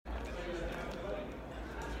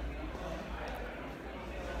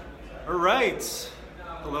All right.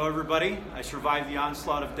 Hello, everybody. I survived the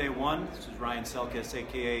onslaught of day one. This is Ryan Selkis,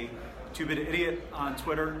 aka 2-Bit Idiot on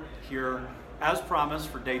Twitter, here as promised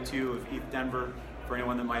for day two of ETH Denver. For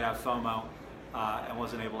anyone that might have FOMO and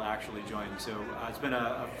wasn't able to actually join. So it's been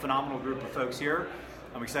a phenomenal group of folks here.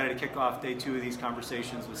 I'm excited to kick off day two of these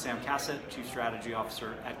conversations with Sam Cassett, Chief Strategy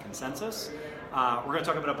Officer at ConsenSys. We're going to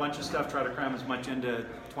talk about a bunch of stuff, try to cram as much into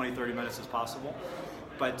 20, 30 minutes as possible.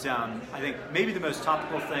 But I think maybe the most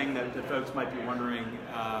topical thing that folks might be wondering,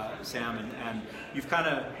 Sam, and you've kind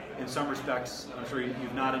of, in some respects, I'm sure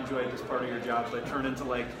you've not enjoyed this part of your job, but turned into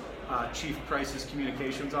like Chief Crisis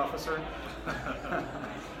Communications Officer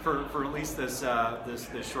for at least this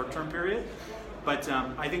short-term period. But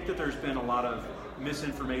I think that there's been a lot of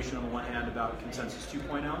misinformation on the one hand about ConsenSys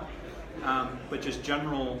 2.0, but just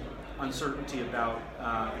general uncertainty about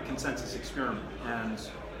the ConsenSys experiment and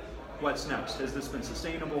what's next. Has this been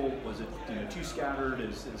sustainable? Was it too scattered?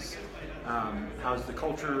 How's the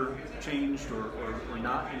culture changed or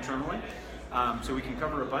not internally? So we can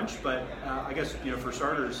cover a bunch, but I guess for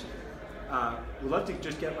starters, we'd love to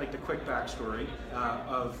just get like the quick backstory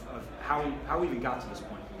of how we even got to this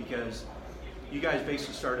point, because you guys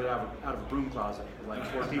basically started out of a broom closet with like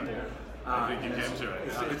 4 people. I think you came to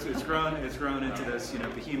it. It's grown into this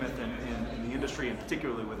behemoth in the industry, and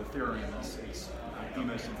particularly with Ethereum. It's the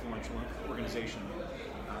most influential organization,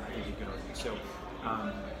 I think you could argue. So,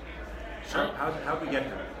 Sure. How did we get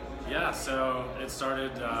here? Yeah, so it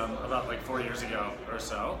started about like 4 years ago or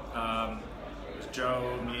so. It was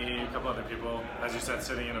Joe, me, a couple other people, as you said,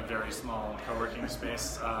 sitting in a very small co-working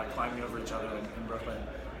space, climbing over each other in Brooklyn,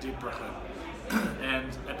 deep Brooklyn. And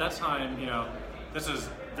at that time, this is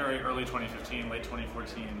very early 2015, late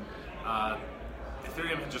 2014.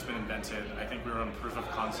 Ethereum had just been invented. I think we were on proof of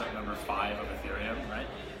concept number 5 of Ethereum, right?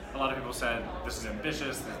 A lot of people said, this is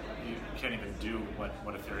ambitious, that you can't even do what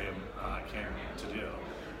Ethereum came to do.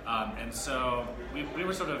 And so we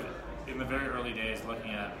were sort of, in the very early days,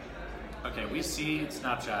 looking at, okay, we see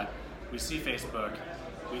Snapchat, we see Facebook,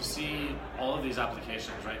 we see all of these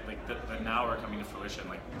applications, right? Like that now are coming to fruition,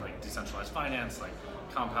 like decentralized finance, like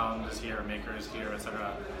Compound is here, Maker is here,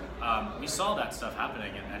 etc. We saw that stuff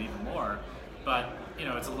happening and even more. But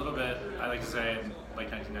it's a little bit, I like to say,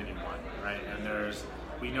 like 1991, right? And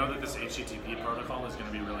we know that this HTTP protocol is going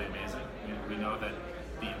to be really amazing. We know that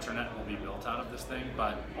the internet will be built out of this thing,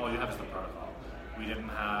 but all you have is the protocol. We didn't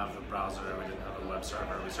have a browser, we didn't have a web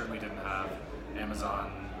server, we certainly didn't have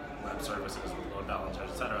Amazon Web Services with load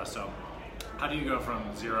balancers, etc. So how do you go from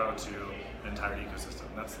zero to an entire ecosystem?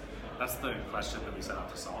 That's the question that we set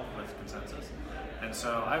out to solve with ConsenSys. And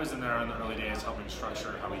so I was in there in the early days helping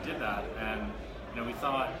structure how we did that, and we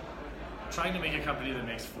thought trying to make a company that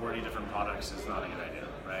makes 40 different products is not a good idea,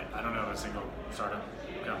 right? I don't know of a single startup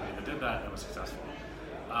company that did that and was successful.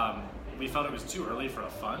 We felt it was too early for a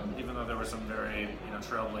fund, even though there were some very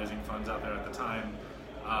trailblazing funds out there at the time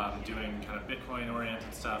doing kind of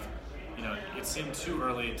Bitcoin-oriented stuff. It seemed too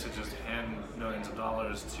early to just hand millions of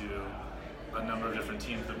dollars to a number of different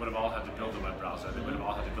teams that would have all had to build a web browser. They would have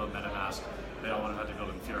all had to build MetaMask. They all would have had to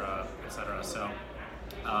build Infura, etc. So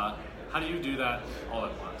how do you do that all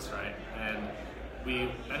at once, right? And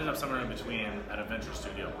we ended up somewhere in between at a venture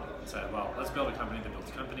studio model and said, well, let's build a company that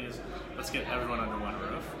builds companies. Let's get everyone under one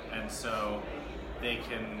roof. And so they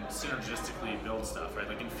can synergistically build stuff, right?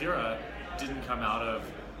 Like Infura didn't come out of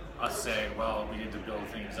us saying, well, we need to build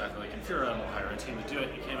things exactly like Infura and we'll hire a team to do it.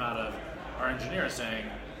 It came out of our engineers saying,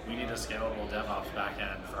 we need a scalable DevOps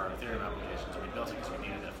backend for our Ethereum applications, and we built it because we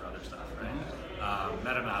needed it for other stuff, right?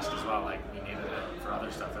 MetaMask as well, like we needed it for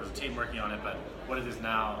other stuff. There was a team working on it, but what it is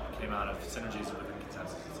now came out of synergies within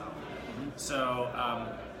ConsenSys itself. So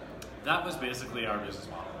that was basically our business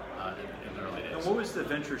model in the early days. And what was the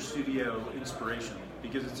venture studio inspiration?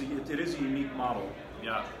 Because it is a unique model.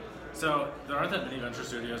 Yeah. So there aren't that many venture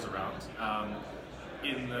studios around.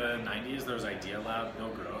 In the 90s, there was Idea Lab, Bill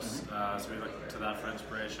Gross, so we looked to that for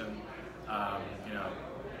inspiration.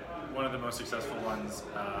 One of the most successful ones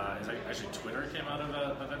is actually Twitter came out of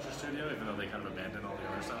a venture studio, even though they kind of abandoned all the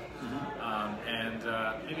other stuff. And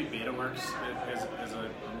maybe BetaWorks is a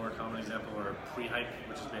more common example, or Prehype,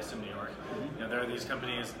 which is based in New York. There are these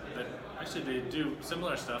companies that actually they do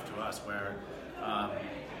similar stuff to us, where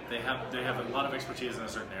they have a lot of expertise in a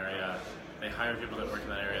certain area. They hire people that work in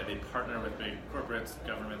that area. They partner with big corporates,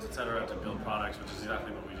 governments, etc., to build products, which is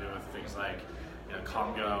exactly what we do with things like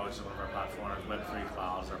Congo, which is one of our platforms, Web3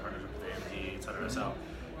 Clouds, our partnership with AMD, etc. So,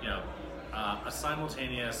 a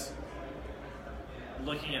simultaneous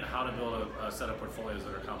looking at how to build a set of portfolios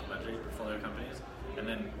that are complementary portfolio companies, and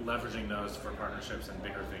then leveraging those for partnerships and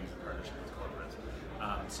bigger things in partnership with corporates.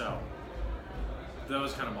 So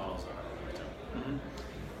those kind of models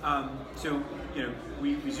So,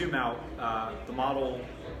 we zoom out. The model,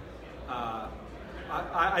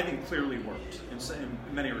 I think, clearly worked in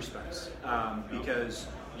many respects because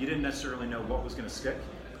you didn't necessarily know what was going to stick,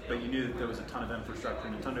 but you knew that there was a ton of infrastructure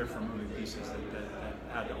and a ton of different moving pieces that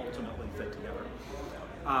had to ultimately fit together.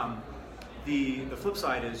 The flip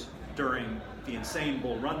side is during the insane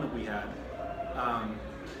bull run that we had,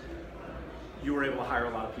 you were able to hire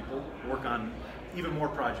a lot of people, work on even more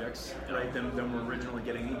projects, right, than were originally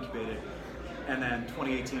getting incubated. And then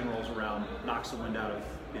 2018 rolls around, knocks the wind out of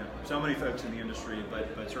so many folks in the industry,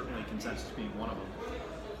 but certainly Consensus being one of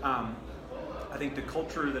them. I think the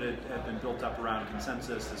culture that had been built up around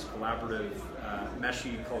Consensus, this collaborative,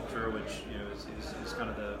 meshy culture, which is kind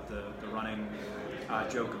of the running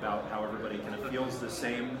joke about how everybody kind of feels the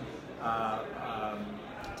same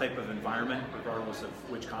type of environment, regardless of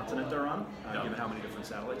which continent they're on, given how many different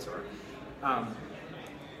satellites are.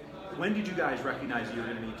 When did you guys recognize you were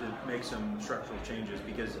going to need to make some structural changes?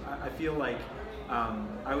 Because I feel like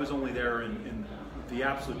I was only there in the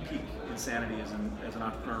absolute peak insanity as an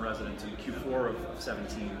entrepreneur resident in Q4 of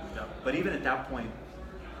 17. But even at that point,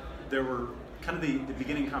 there were kind of the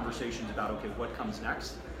beginning conversations about, okay, what comes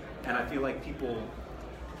next? And I feel like people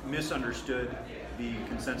misunderstood the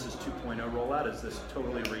Consensus 2.0 rollout as this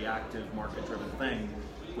totally reactive, market-driven thing,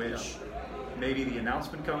 which maybe the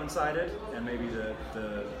announcement coincided, and maybe the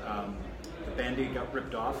Band-Aid got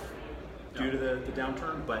ripped off due to the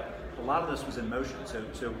downturn, but a lot of this was in motion.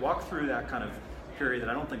 So walk through that kind of period that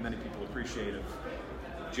I don't think many people appreciate, of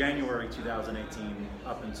January 2018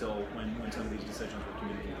 up until when some of these decisions were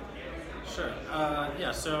communicated. Sure.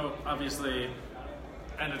 So obviously,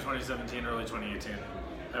 end of 2017, early 2018,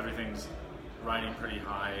 everything's riding pretty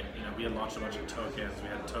high. We had launched a bunch of tokens. We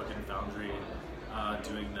had Token Foundry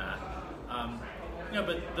doing that.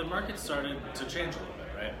 But the market started to change a little bit,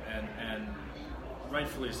 right? And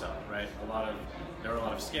rightfully so, right? There were a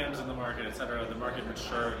lot of scams in the market, et cetera. The market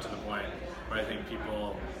matured to the point where I think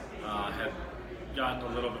people had gotten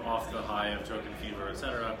a little bit off the high of token fever, et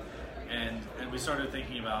cetera. And we started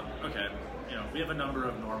thinking about, okay, we have a number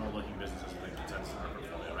of normal-looking businesses within Consensus in our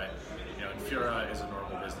portfolio, right? Infura is a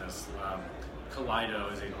normal business.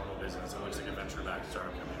 Kaleido is a normal business. It looks like a venture-backed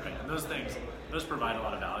startup company, right? And those provide a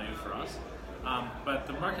lot of value for us. But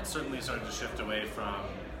the market certainly started to shift away from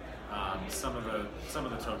some of the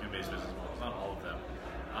token-based business models, not all of them.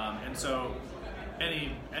 And so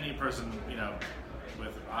any person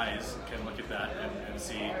with eyes can look at that and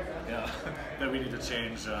see that we need to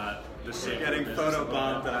change the shape. We're getting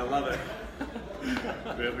photobombed, and I love it.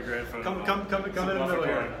 We have a great photo. Come in the middle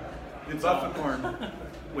here. It's Bufficorn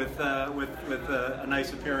with a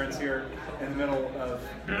nice appearance here in the middle of.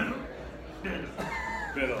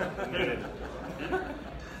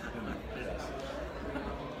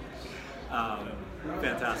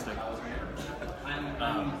 Fantastic.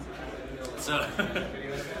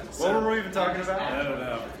 What were we even talking about? I don't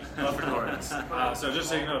know. Bufficorns. So just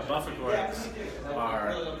so you know, Bufficorns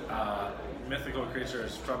are mythical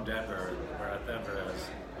creatures from Denver, where Denver is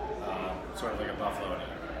sort of like a buffalo.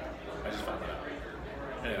 I just found that out.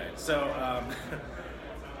 Anyway, so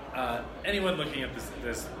anyone looking at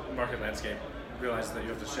this market landscape realizes that you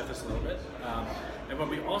have to shift this a little bit. And what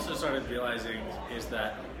we also started realizing is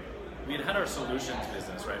that we had our solutions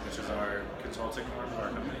business, right, which is our consulting arm of our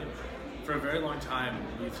company. For a very long time,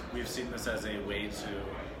 we've seen this as a way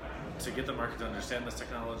to get the market to understand this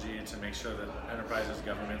technology, to make sure that enterprises,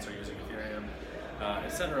 governments are using Ethereum, et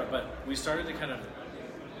cetera. But we started to kind of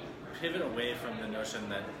pivot away from the notion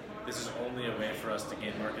that this is only a way for us to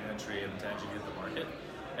gain market entry and to educate the market,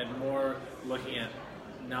 and more looking at,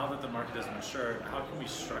 now that the market has matured, how can we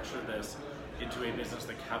structure this into a business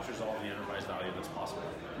that captures all the enterprise value that's possible,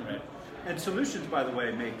 right? And Solutions, by the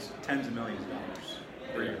way, makes tens of millions of dollars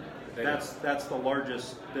per year. That's the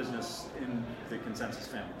largest business in the Consensus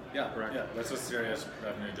family. Yeah, correct? Yeah, that's a serious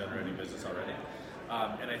revenue-generating business already.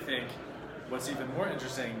 And I think what's even more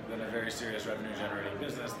interesting than a very serious revenue-generating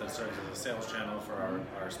business that serves as a sales channel for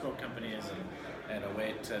our spoke companies and a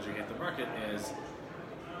way to educate the market is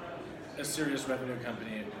a serious revenue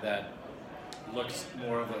company that looks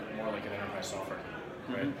more like an enterprise software,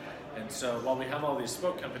 right? Mm-hmm. And so while we have all these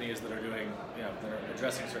spoke companies that are doing, that are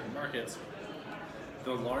addressing certain markets,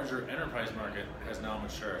 the larger enterprise market has now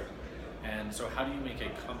matured. And so how do you make a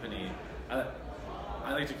company, I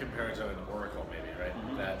like to compare it to an Oracle maybe, right?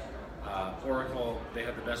 Mm-hmm. That Oracle, they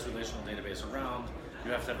have the best relational database around.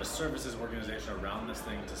 You have to have a services organization around this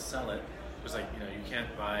thing to sell it. It's like, you can't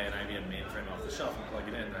buy an IBM mainframe off the shelf and plug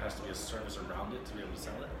it in. There has to be a service around it to be able to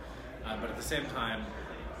sell it. But at the same time,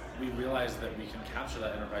 we realized that we can capture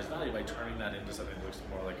that enterprise value by turning that into something that looks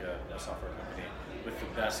more like a software company with the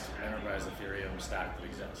best enterprise Ethereum stack that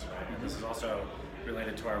exists, right? And this is also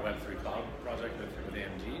related to our Web3 cloud project with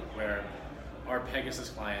AMD, where our Pegasus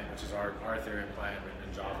client, which is our Ethereum client written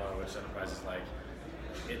in Java, which enterprises like,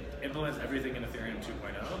 it implements everything in Ethereum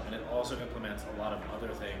 2.0, and it also implements a lot of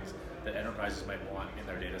other things that enterprises might want in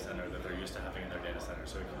their data center that they're used to having in their data center.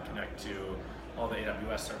 So it can connect to all the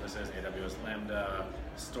AWS services, AWS Lambda,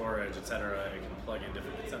 storage, etc. It can plug in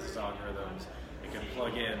different consensus algorithms. It can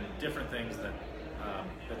plug in different things that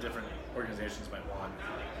different organizations might want.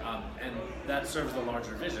 And that serves the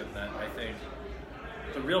larger vision that I think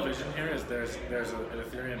the real vision here is there's an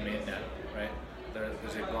Ethereum mainnet, right?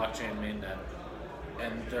 There's a blockchain mainnet,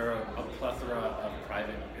 and there are a plethora of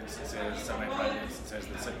private instances, semi-private instances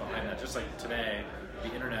that sit behind that. Just like today,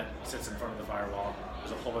 the internet sits in front of the firewall.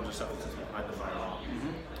 There's a whole bunch of stuff that sits behind the firewall.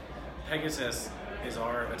 Pegasus is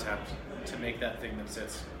our attempt to make that thing that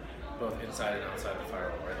sits both inside and outside the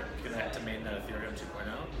firewall, right? It can connect to mainnet Ethereum 2.0.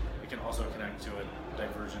 It can also connect to a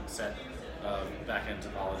divergent set of backend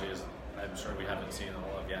topologies I'm sure we haven't seen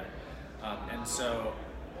all of yet. And so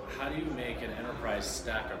how do you make an enterprise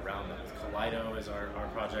stack around that? Kaleido is our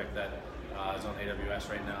project that is on AWS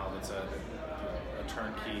right now. That's a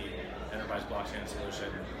turnkey enterprise blockchain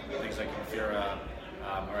solution. Things like Infura,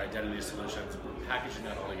 our identity solutions. We're packaging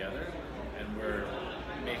that all together, and we're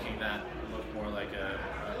making that look more like a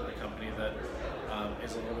company that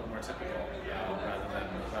is a little bit more typical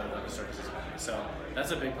rather than a services company. So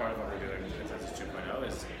that's a big part of what we're doing with Consensus 2.0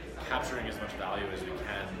 is capturing as much value as we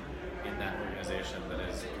can in that organization that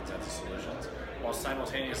is Consensus Solutions, while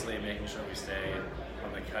simultaneously making sure we stay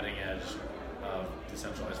on the cutting edge of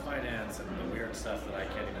decentralized finance and the weird stuff that I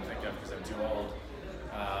can't even think of because I'm too old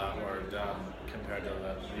or dumb compared to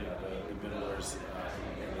the middlers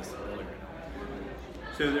in this earlier.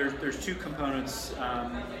 So there's two components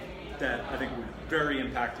that I think were very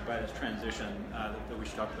impacted by this transition that we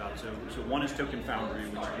should talk about. So one is Token Foundry,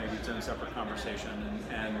 which maybe it's in a separate conversation,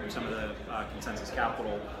 and some of the Consensus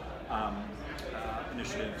Capital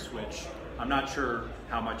initiatives, which I'm not sure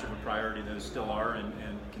how much of a priority those still are in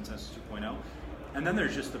Consensus 2.0. And then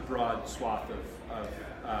there's just the broad swath of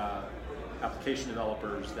application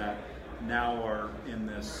developers that now are in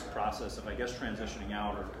this process of, I guess, transitioning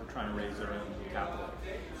out or trying to raise their own capital.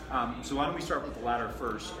 So why don't we start with the latter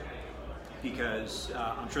first, because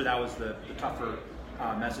I'm sure that was the tougher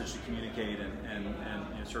message to communicate, and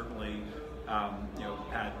certainly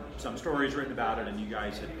had some stories written about it, and you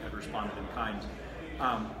guys had responded in kind.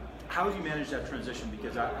 How have you managed that transition?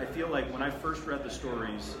 Because I feel like when I first read the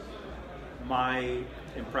stories, my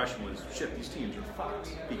impression was, shit, these teams are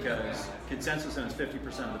fucked, because Consensus owns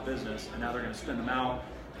 50% of the business, and now they're going to spin them out,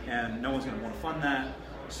 and no one's going to want to fund that.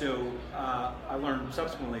 So I learned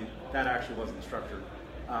subsequently that actually wasn't the structure,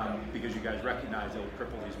 because you guys recognized it would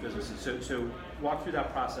cripple these businesses. So walk through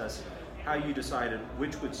that process, how you decided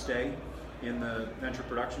which would stay in the venture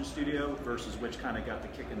production studio versus which kind of got the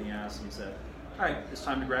kick in the ass and said, all right, it's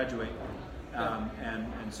time to graduate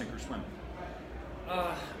and sink or swim.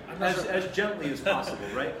 As gently as possible,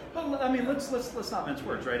 right? Well, I mean, let's not mince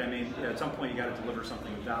words, right? I mean, at some point you got to deliver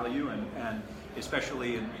something of value, and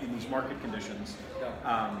especially in these market conditions,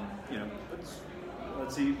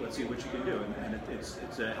 let's see what you can do, and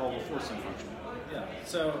it's a hell of a forcing function. Yeah.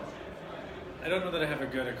 So I don't know that I have a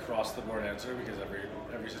good across the board answer because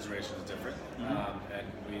every situation is different, and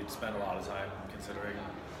we spend a lot of time considering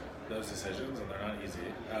those decisions, and they're not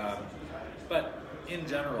easy. But in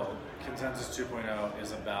general, Consensus 2.0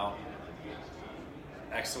 is about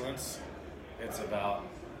excellence. It's about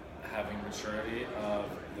having maturity of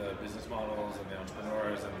the business models and the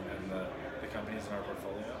entrepreneurs and the companies in our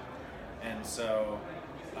portfolio. And so,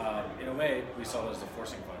 in a way, we saw it as a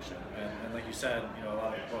forcing function. And like you said, a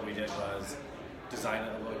lot of what we did was design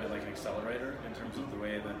it a little bit like an accelerator in terms of the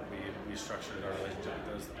way that we structured our relationship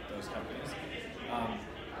with those companies.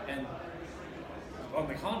 And on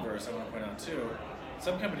the converse, I want to point out too,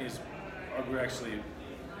 some companies we're actually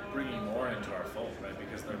bringing more into our fold, right?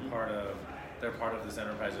 Because they're part of this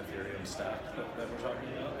enterprise Ethereum stack that we're talking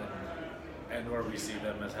about, and where we see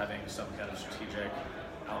them as having some kind of strategic,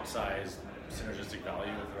 outsized, synergistic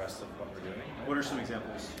value with the rest of what we're doing. What are some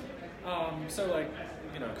examples? So like,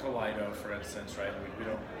 Kaleido, for instance, right?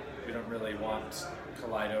 We don't really want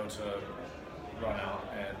Kaleido to run out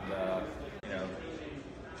and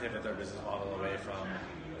pivot their business model away from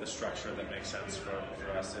the structure that makes sense for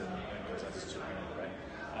us in Consensus 2.0, right?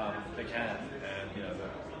 They can, and the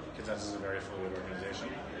Consensus is a very fluid organization,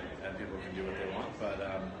 and people can do what they want.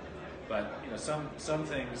 But some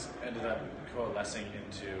things ended up coalescing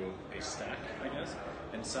into a stack, I guess.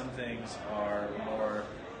 and some things are more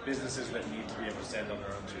businesses that need to be able to stand on their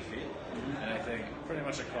own 2 feet. And I think pretty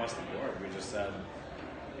much across the board, we just said,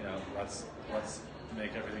 let's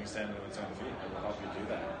make everything stand on its own feet, and we'll help you do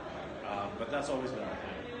that. But that's always been our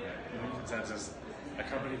plan. Right? Consensus, a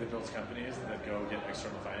company that builds companies that go get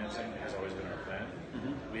external financing has always been our plan.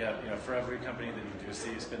 We have, for every company that you do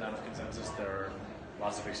see spin out of Consensus, there are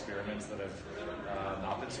lots of experiments that have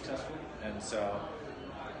not been successful. And so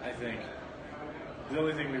I think the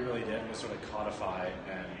only thing we really did was sort of codify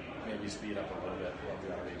and maybe speed up a little bit what we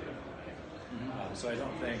already do. So I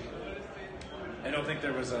don't think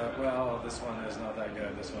there was this one is not that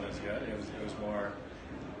good, this one is good. It was more,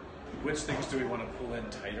 which things do we want to pull in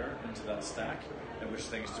tighter into that stack, and which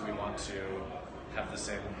things do we want to have the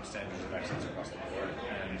same standards of excellence across the board.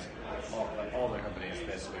 And all the companies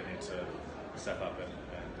basically need to step up and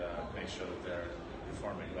make sure that they're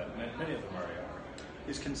performing, but many of them already are.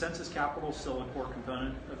 Is Consensus Capital still a core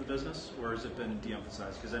component of the business, or has it been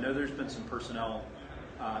de-emphasized? Because I know there's been some personnel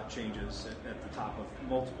changes at the top of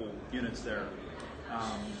multiple units there.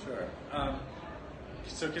 Sure.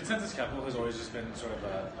 So Consensus Capital has always just been sort of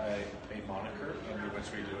a moniker under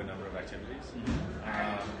which we do a number of activities.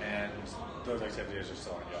 And those activities are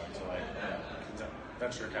still ongoing. So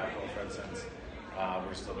venture capital, for instance,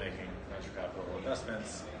 we're still making venture capital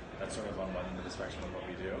investments. That's sort of on one end of the spectrum of what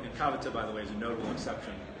we do. And Kavita, by the way, is a notable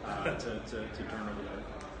exception to turnover there.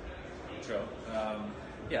 True.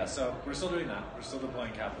 So we're still doing that. We're still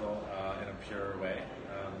deploying capital in a pure way.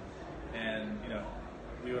 And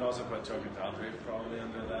we would also put Token Foundry probably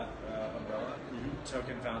under that umbrella.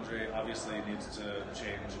 Token Foundry obviously needs to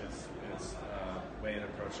change its way it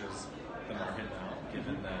approaches the market now,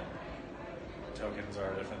 given that tokens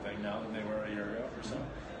are a different thing now than they were a year ago or so.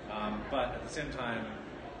 But at the same time,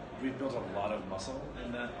 we've built a lot of muscle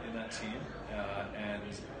in that team, and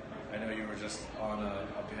I know you were just on a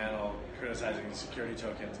panel criticizing security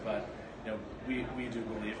tokens, but we do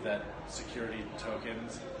believe that security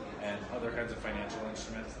tokens and other kinds of financial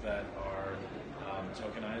instruments that are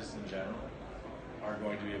tokenized in general are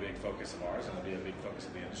going to be a big focus of ours, and will be a big focus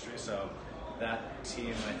of the industry. So that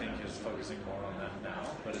team, I think, is focusing more on that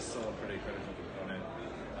now, but it's still a pretty critical component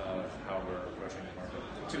of how we're approaching the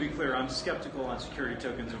market. To be clear, I'm skeptical on security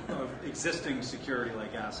tokens of existing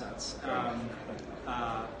security-like assets,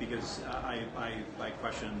 because I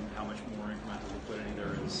question how much more incremental liquidity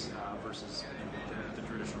there is versus the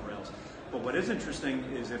traditional rails. But what is interesting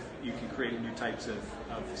is if you can create new types of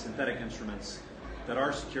synthetic instruments that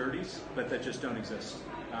are securities, but that just don't exist.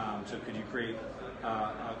 So could you create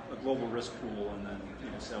a global risk pool and then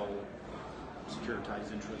sell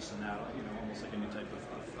securitized interests in that, almost like a new type of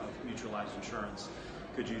mutualized insurance?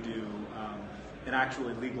 Could you do an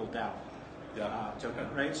actually legal DAO token,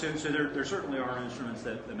 right? So there certainly are instruments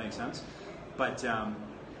that make sense, but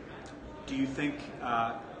do you think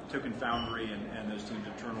Token Foundry and those teams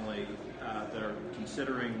internally that are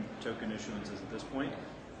considering token issuances at this point,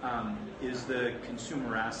 is the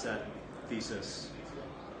consumer asset thesis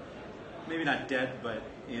maybe not dead, but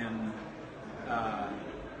in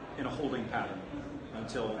a holding pattern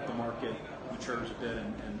until the market matures a bit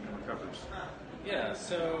and recovers? Yeah,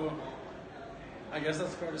 so I guess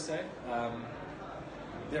that's fair to say.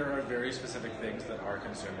 There are very specific things that are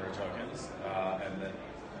consumer tokens, and that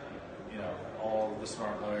all the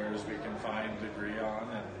smart lawyers we can find agree on,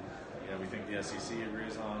 and we think the SEC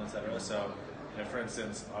agrees on, etc. So, for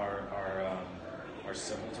instance, our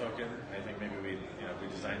civil token, I think maybe we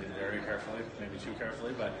designed it very carefully, maybe too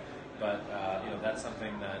carefully, but that's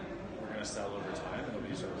something that we're going to sell over time. It'll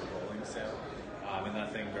be sort of a rolling sale, and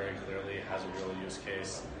that thing very clearly has a real use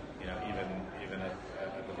case. Even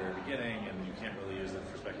at the very beginning, and you can't really use it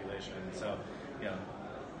for speculation. So,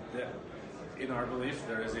 in our belief,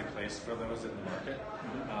 there is a place for those in the market,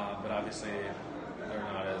 but obviously they're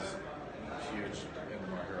not as huge in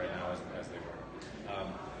the market right now as they were.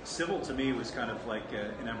 Civil to me was kind of like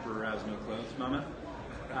an emperor has no clothes moment.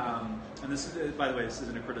 And this is, by the way, this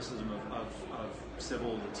isn't a criticism of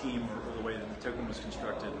Civil, the team, or the way that the token was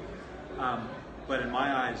constructed. But in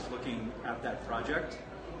my eyes, looking at that project,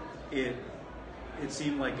 it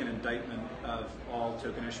seemed like an indictment of all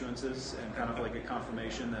token issuances and kind of like a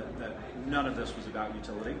confirmation that none of this was about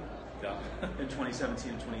utility in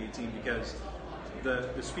 2017 and 2018, because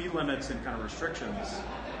the speed limits and kind of restrictions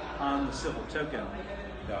on the Civil token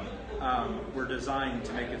were designed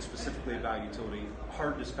to make it specifically about utility,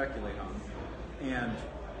 hard to speculate on. And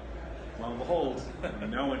lo and behold,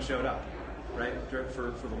 no one showed up, right,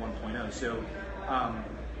 for the 1.0.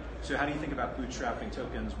 So how do you think about bootstrapping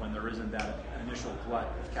tokens when there isn't that initial glut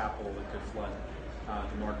of capital that could flood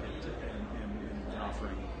the market in an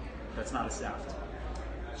offering that's not a SAFT?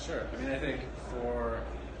 Sure. I mean, I think for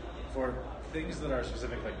things that are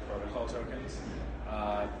specific, like protocol tokens,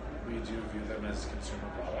 we do view them as consumer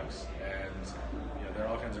products, and there are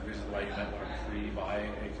all kinds of reasons why you might want to pre-buy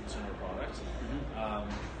a consumer product.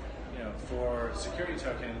 For security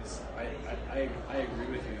tokens, I agree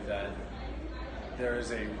with you that there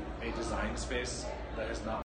is a design space that has not